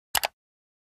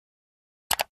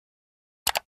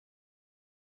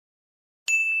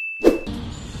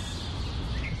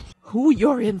Ooh,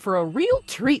 you're in for a real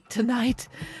treat tonight.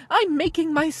 I'm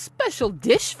making my special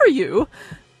dish for you.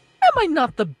 Am I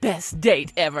not the best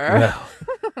date ever? Well,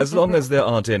 as long as there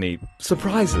aren't any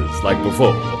surprises like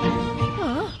before.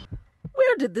 Huh?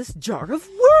 Where did this jar of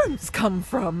worms come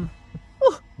from?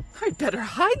 Oh, I'd better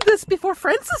hide this before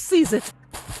Francis sees it.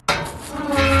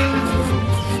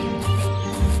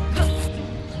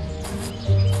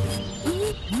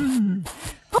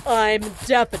 I'm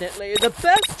definitely the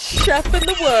best chef in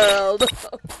the world.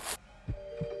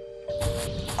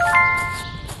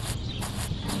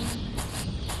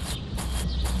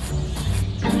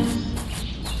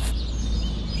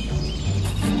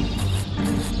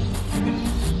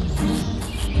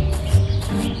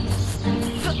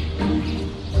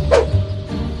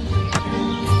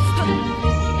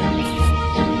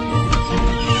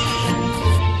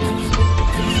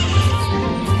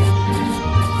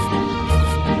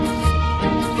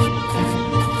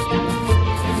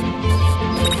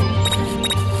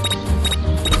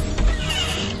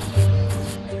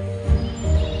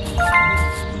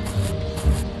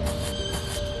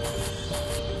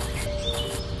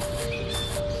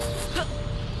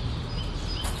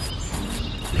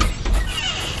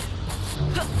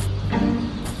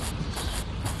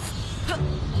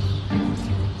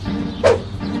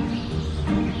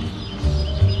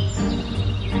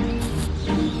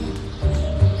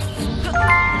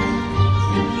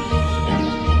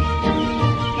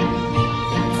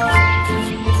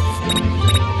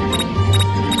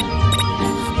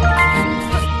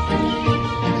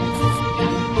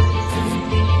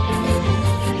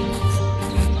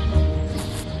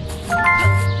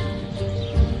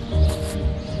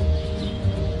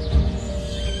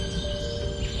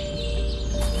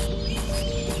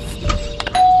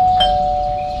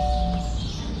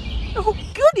 Oh,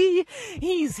 goody!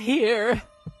 He's here.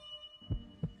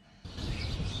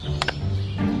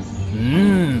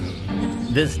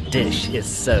 This dish is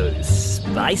so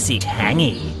spicy,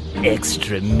 tangy,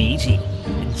 extra meaty,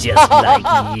 just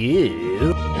like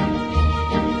you.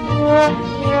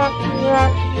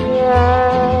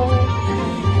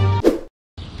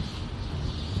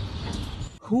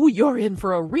 Ooh, you're in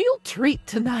for a real treat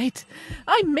tonight.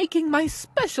 I'm making my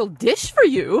special dish for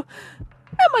you.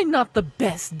 Am I not the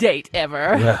best date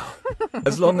ever? Well,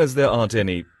 as long as there aren't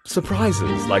any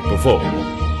surprises like before.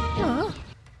 Huh?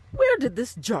 Where did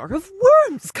this jar of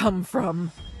worms come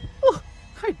from? Oh,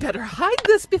 I'd better hide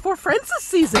this before Francis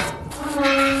sees it.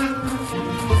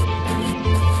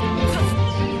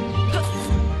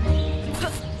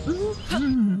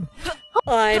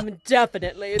 I'm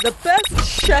definitely the best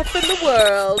chef in the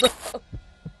world.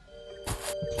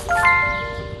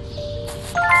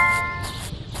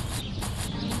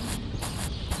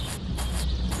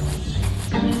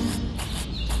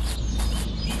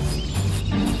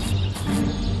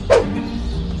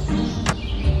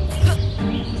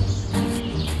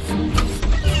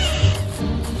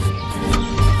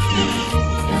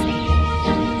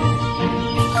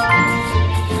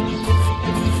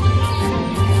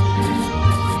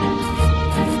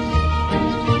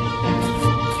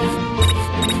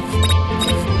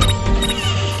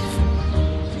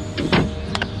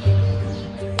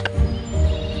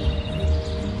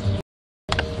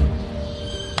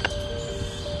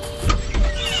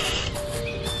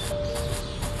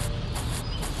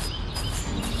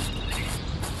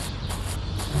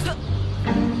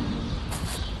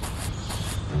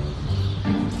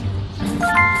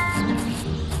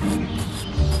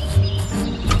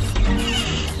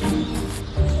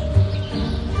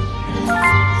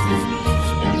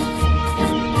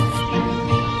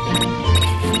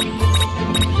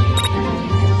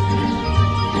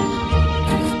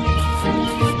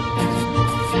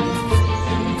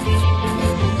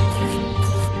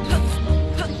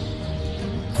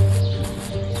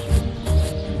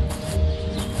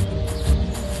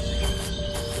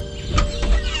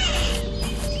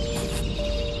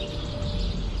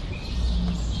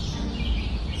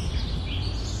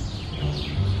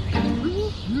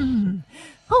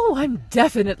 Oh, I'm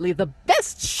definitely the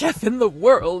best chef in the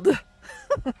world.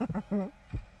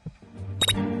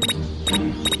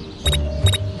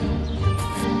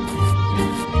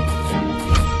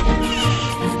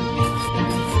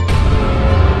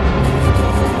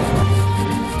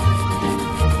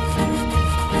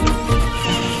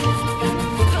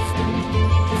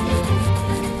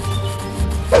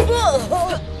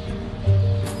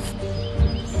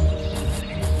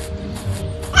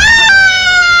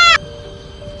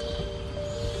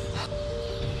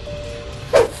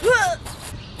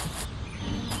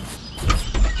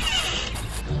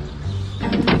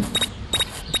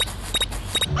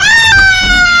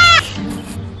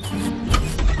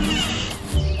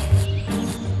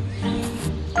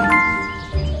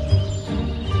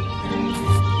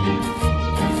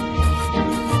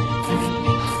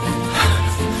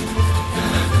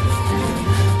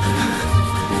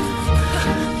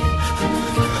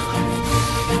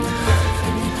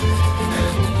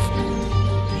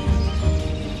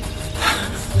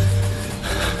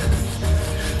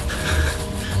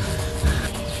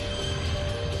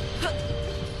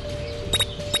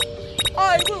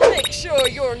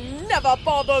 sure you'll never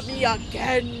bother me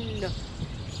again.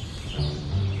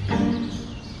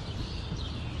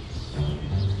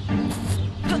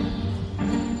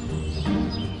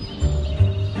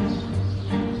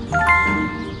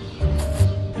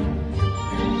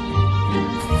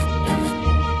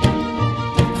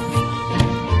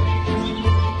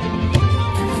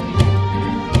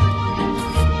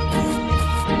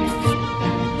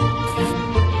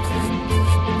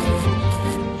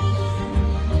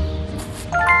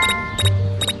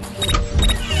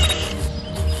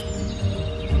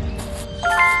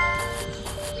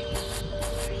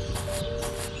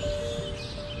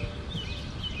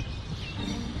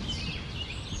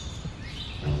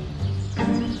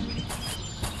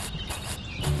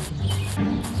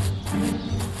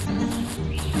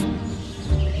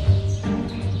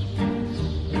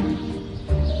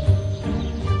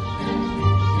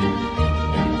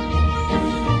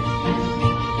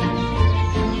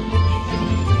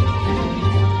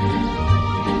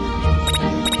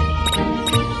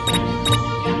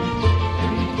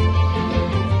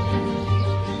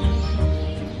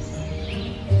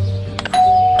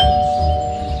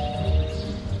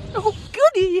 Oh,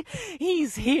 goody!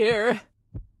 He's here.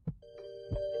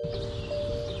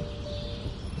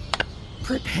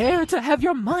 Prepare to have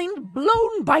your mind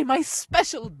blown by my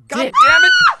special God dish. damn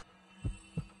it!